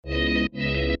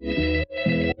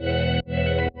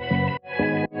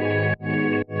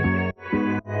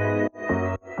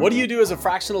What do you do as a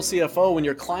fractional CFO when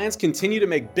your clients continue to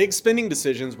make big spending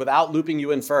decisions without looping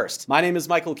you in first? My name is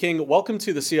Michael King. Welcome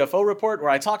to the CFO Report, where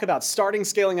I talk about starting,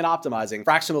 scaling, and optimizing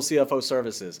fractional CFO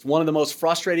services. One of the most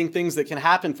frustrating things that can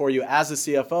happen for you as a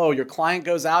CFO, your client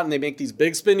goes out and they make these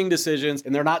big spending decisions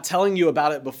and they're not telling you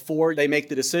about it before they make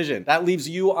the decision. That leaves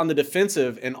you on the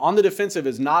defensive, and on the defensive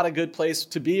is not a good place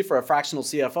to be for a fractional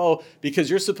CFO, because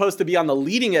you're supposed to be on the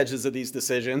leading edges of these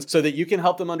decisions so that you can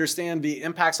help them understand the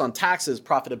impacts on taxes,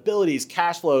 profitabilities,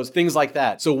 cash flows, things like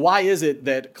that. So why is it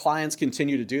that clients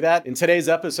continue to do that? In today's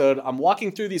episode, I'm walking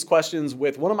through these questions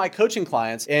with one of my coaching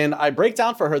clients, and I break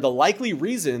down for her the likely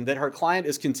reason that her client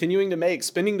is continuing to make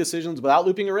spending decisions without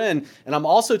looping her in. And I'm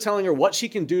also telling her what she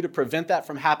can do to prevent that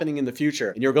from happening in the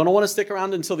future. And you're going to want to stick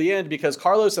around until the end, because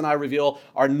Carlos and I reveal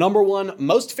our number one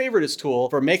most favoritist tool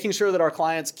for making sure that our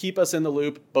clients keep us in the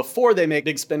loop before they make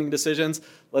big spending decisions.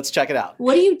 Let's check it out.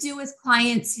 What do you do with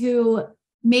clients who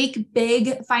make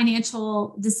big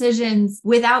financial decisions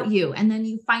without you, and then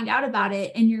you find out about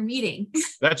it in your meeting?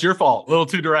 That's your fault. A little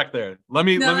too direct there. Let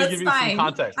me give you some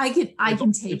context. I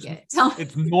can take it.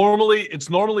 It's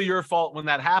normally your fault when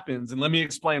that happens, and let me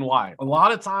explain why. A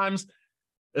lot of times,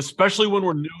 especially when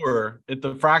we're newer at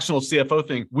the fractional CFO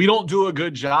thing, we don't do a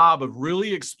good job of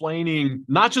really explaining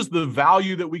not just the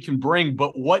value that we can bring,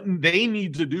 but what they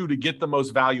need to do to get the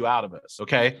most value out of us,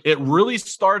 okay? It really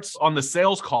starts on the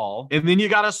sales call, and then you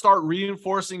got to start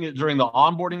reinforcing it during the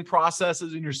onboarding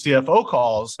processes in your CFO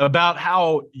calls about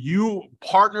how you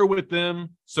partner with them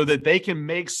so that they can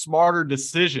make smarter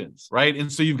decisions, right?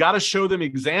 And so you've got to show them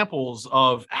examples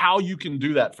of how you can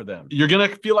do that for them. You're going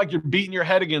to feel like you're beating your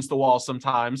head against the wall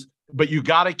sometimes, but you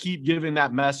got to keep giving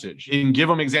that message and give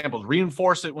them examples,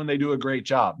 reinforce it when they do a great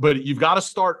job. But you've got to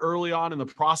start early on in the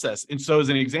process. And so as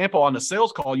an example, on the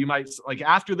sales call, you might, like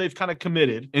after they've kind of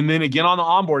committed, and then again on the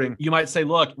onboarding, you might say,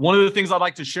 look, one of the things I'd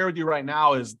like to share with you right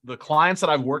now is the clients that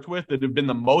I've worked with that have been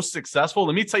the most successful.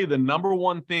 Let me tell you the number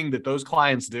one thing that those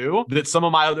clients do that some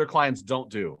of my other clients don't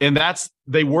do. And that's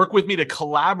they work with me to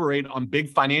collaborate on big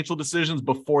financial decisions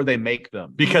before they make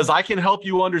them, because I can help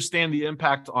you understand the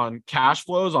impact on cash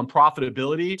flows, on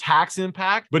profitability, tax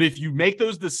impact. But if you make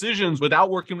those decisions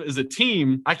without working as a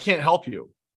team, I can't help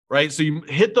you. Right. So you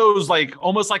hit those like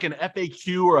almost like an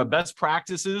FAQ or a best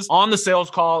practices on the sales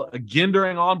call, again,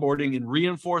 during onboarding, and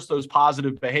reinforce those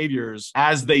positive behaviors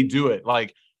as they do it.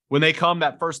 Like when they come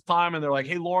that first time and they're like,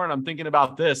 hey, Lauren, I'm thinking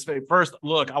about this. First,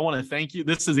 look, I want to thank you.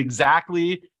 This is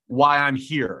exactly why I'm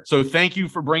here. So thank you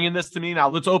for bringing this to me. Now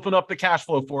let's open up the cash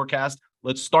flow forecast.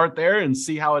 Let's start there and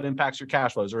see how it impacts your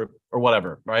cash flows or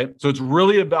whatever, right? So it's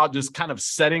really about just kind of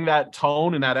setting that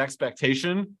tone and that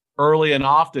expectation early and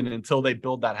often until they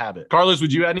build that habit. Carlos,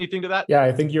 would you add anything to that? Yeah,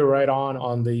 I think you're right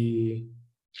on the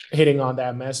hitting on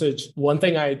that message. One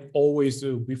thing I always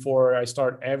do before I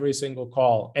start every single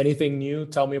call, anything new,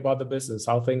 tell me about the business,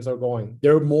 how things are going.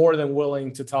 They're more than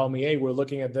willing to tell me, hey, we're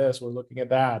looking at this, we're looking at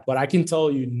that. But I can tell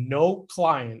you, no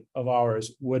client of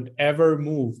ours would ever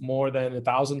move more than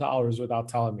 $1,000 without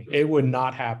telling me. It would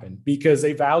not happen because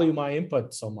they value my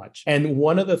input so much. And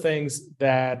one of the things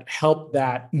that help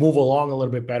that move along a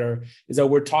little bit better is that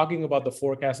we're talking about the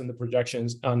forecast and the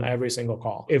projections on every single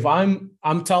call. If I'm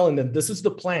telling them this is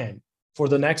the plan for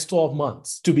the next 12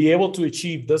 months to be able to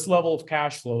achieve this level of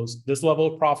cash flows, this level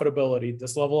of profitability,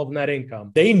 this level of net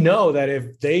income, they know that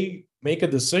if they make a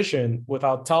decision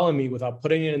without telling me, without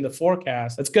putting it in the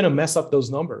forecast, it's going to mess up those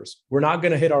numbers. We're not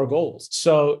going to hit our goals.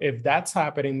 So if that's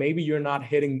happening, maybe you're not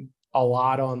hitting a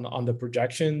lot on the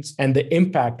projections and the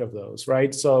impact of those,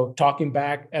 right? So talking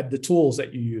back at the tools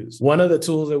that you use, one of the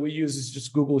tools that we use is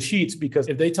just Google Sheets, because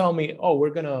if they tell me, oh,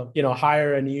 we're going to,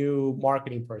 hire a new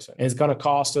marketing person and it's going to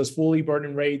cost us fully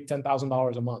burden rate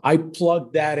 $10,000 a month, I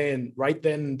plug that in right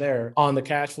then and there on the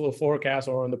cash flow forecast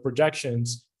or on the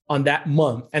projections on that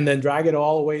month, and then drag it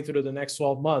all the way through the next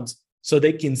 12 months. So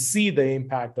they can see the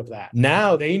impact of that.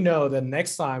 Now they know that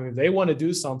next time, if they want to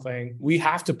do something, we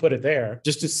have to put it there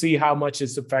just to see how much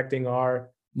it's affecting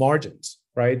our margins,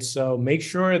 right? So make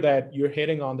sure that you're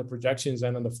hitting on the projections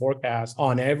and on the forecast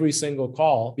on every single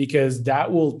call, because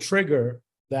that will trigger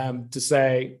them to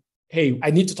say, hey,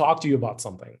 I need to talk to you about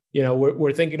something.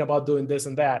 We're thinking about doing this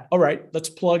and that. All right, let's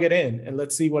plug it in and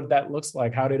let's see what that looks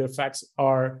like, how it affects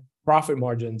our profit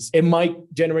margins. It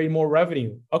might generate more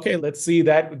revenue. Okay, let's see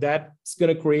that's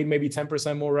going to create maybe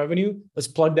 10% more revenue. Let's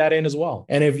plug that in as well.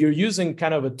 And if you're using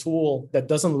kind of a tool that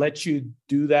doesn't let you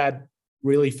do that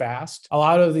really fast, a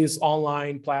lot of these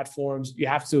online platforms, you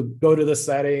have to go to the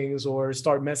settings or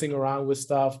start messing around with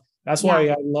stuff. That's why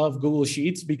I love Google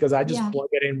Sheets, because I just plug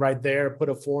it in right there, put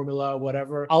a formula,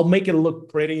 whatever. I'll make it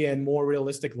look pretty and more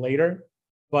realistic later.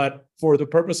 but for the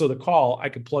purpose of the call, I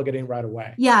can plug it in right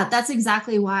away. Yeah, that's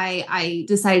exactly why I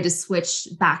decided to switch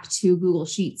back to Google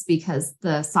Sheets, because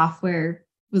the software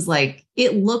was like,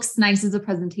 it looks nice as a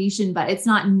presentation, but it's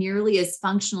not nearly as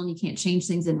functional, and you can't change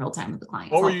things in real time with the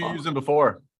client. What were you using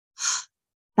before?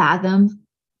 Fathom.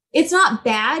 It's not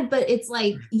bad, but it's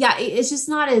like, yeah, it's just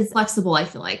not as flexible, I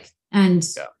feel like. And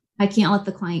I can't let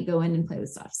the client go in and play with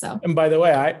stuff. So, and by the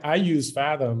way, I use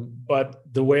Fathom, but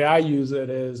the way I use it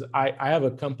is I have a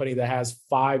company that has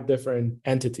 5 different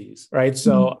entities, right?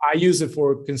 So I use it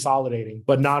for consolidating,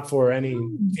 but not for any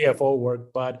CFO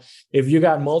work. But if you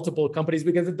got multiple companies,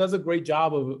 because it does a great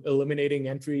job of eliminating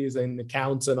entries and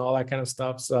accounts and all that kind of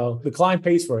stuff. So the client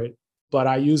pays for it, but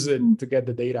I use it to get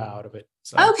the data out of it.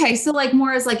 So. Okay. So like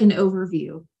more as like an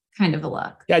overview kind of a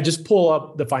look. Yeah, just pull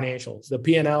up the financials, the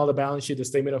P&L, the balance sheet, the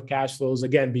statement of cash flows,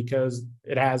 again, because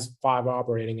it has 5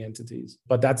 operating entities.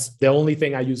 But that's the only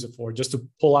thing I use it for, just to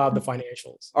pull out the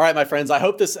financials. All right, my friends, I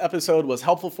hope this episode was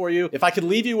helpful for you. If I could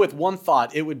leave you with one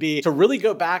thought, it would be to really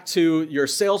go back to your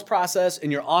sales process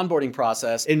and your onboarding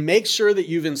process and make sure that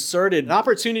you've inserted an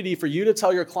opportunity for you to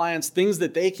tell your clients things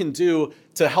that they can do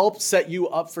to help set you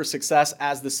up for success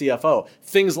as the CFO.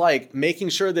 Things like making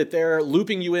sure that they're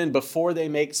looping you in before they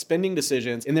make spending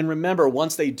decisions. And then remember,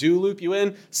 once they do loop you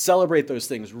in, celebrate those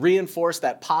things, reinforce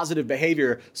that positive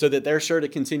behavior so that they're sure to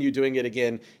continue doing it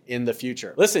again in the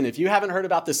future. Listen, if you haven't heard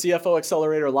about the CFO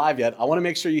Accelerator Live yet, I want to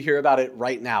make sure you hear about it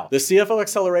right now. The CFO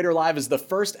Accelerator Live is the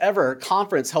first ever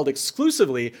conference held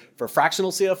exclusively for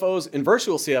fractional CFOs and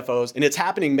virtual CFOs, and it's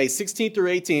happening May 16th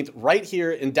through 18th right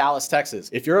here in Dallas, Texas.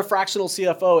 If you're a fractional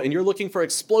CFO and you're looking for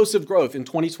explosive growth in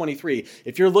 2023,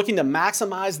 if you're looking to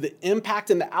maximize the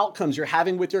impact and the outcomes you're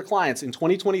having with your clients in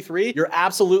 2023, you're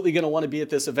absolutely going to want to be at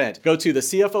this event. Go to the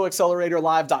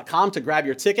CFOacceleratorlive.com to grab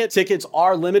your ticket. Tickets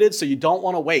are limited, so you don't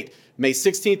want to wait. May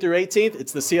 16th through 18th,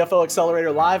 it's the CFO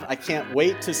Accelerator Live. I can't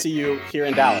wait to see you here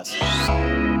in Dallas.